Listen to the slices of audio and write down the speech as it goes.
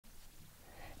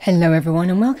Hello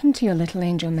everyone, and welcome to your little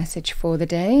angel message for the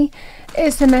day.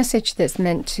 It's a message that's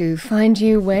meant to find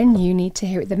you when you need to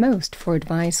hear it the most for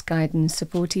advice, guidance,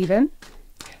 support even.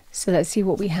 So let's see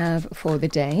what we have for the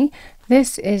day.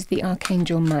 This is the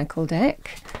Archangel Michael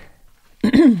deck.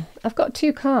 I've got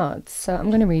two cards, so I'm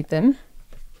going to read them.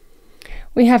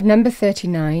 We have number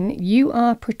 39. You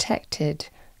are protected.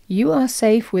 You are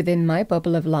safe within my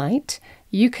bubble of light.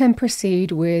 You can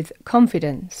proceed with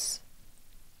confidence.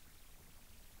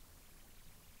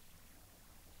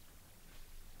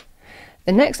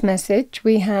 The next message,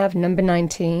 we have number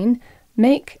 19.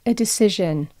 Make a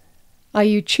decision. Are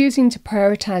you choosing to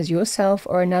prioritize yourself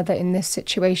or another in this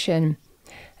situation?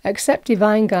 Accept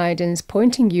divine guidance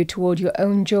pointing you toward your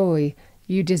own joy.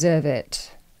 You deserve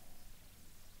it.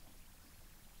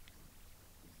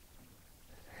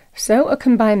 So, a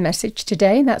combined message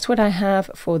today. That's what I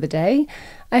have for the day.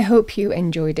 I hope you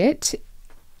enjoyed it.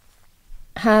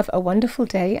 Have a wonderful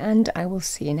day, and I will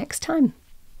see you next time.